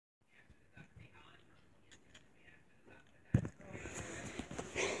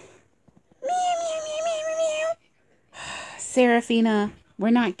Serafina, we're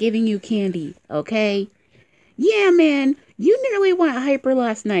not giving you candy, okay? Yeah, man, you nearly went hyper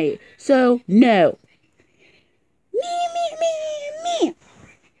last night, so no. Me.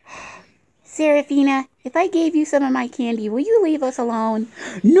 Serafina, if I gave you some of my candy, will you leave us alone?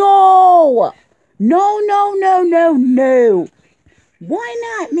 No! No.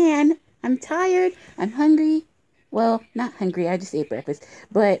 Why not, man? I'm tired. I'm hungry. Well, not hungry. I just ate breakfast.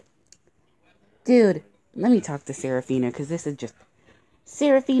 But, dude, let me talk to Serafina, because this is just...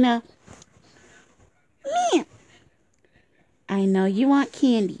 Serafina. I know you want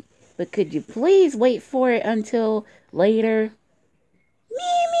candy, but could you please wait for it until later?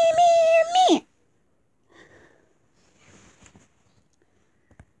 Me.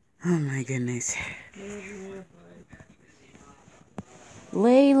 Oh my goodness.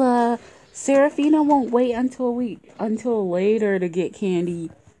 Layla, Serafina won't wait until later to get candy.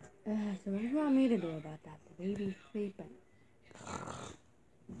 So what do you want me to do about that? The baby's sleeping.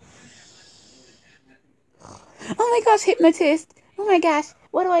 Oh my gosh, hypnotist. Oh my gosh,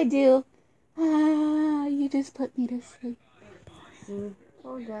 what do I do? You just put me to sleep.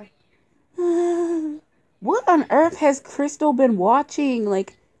 Okay. What on earth has Crystal been watching?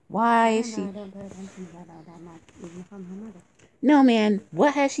 Like, why is she... I don't pay attention to that much, even if I'm her mother. No, man,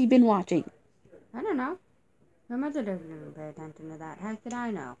 what has she been watching? I don't know. Her mother doesn't even pay attention to that. How could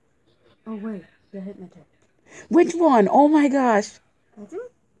I know? Oh, wait, the hypnotist. Which one? Oh my gosh. I think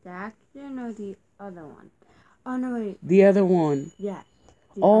the action or the other one. Oh, no, wait. The other one. Yeah.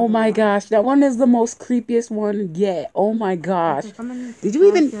 Oh my gosh, that one is the most creepiest one yet. Oh my gosh. Did you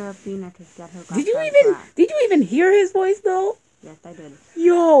even hear his voice though? Yes, I did.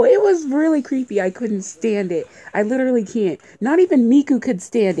 Yo, it was really creepy. I couldn't stand it. I literally can't. Not even Miku could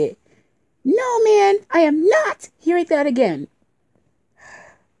stand it. No, man, I am not hearing that again.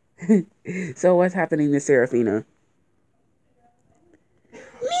 So what's happening to Serafina?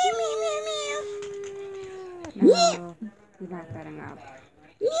 No, he's not setting up.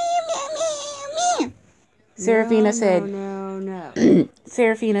 Serafina said, No.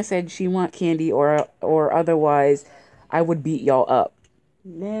 Serafina said she want candy or otherwise I would beat y'all up.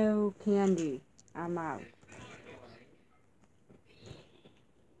 No candy. I'm out.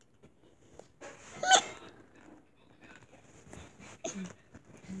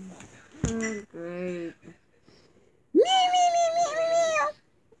 Oh, great.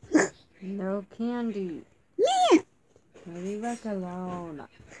 No candy. Leave us alone.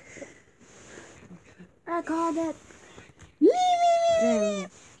 I called it.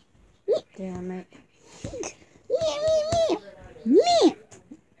 Damn it.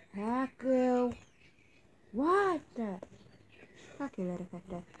 Haku. What the? Fuck you, little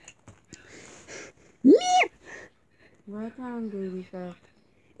factor. What time do we go?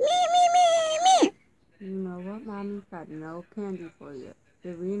 You know what? Mommy said no candy for you.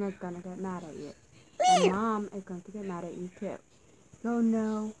 Serena's gonna get mad at you. And Mom is going to get mad at you too. So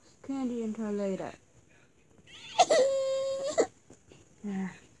no candy until later.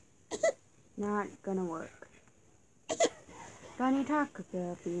 Not gonna work. Funny talk,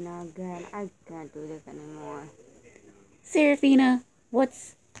 Serafina, again. I can't do this anymore. Serafina,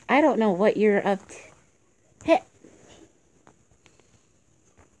 I don't know what you're up to. Hey.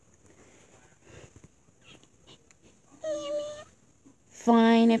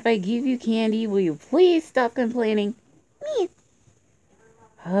 Fine, if I give you candy, will you please stop complaining?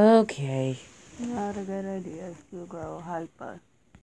 Okay. Not a good idea if you grow hyper.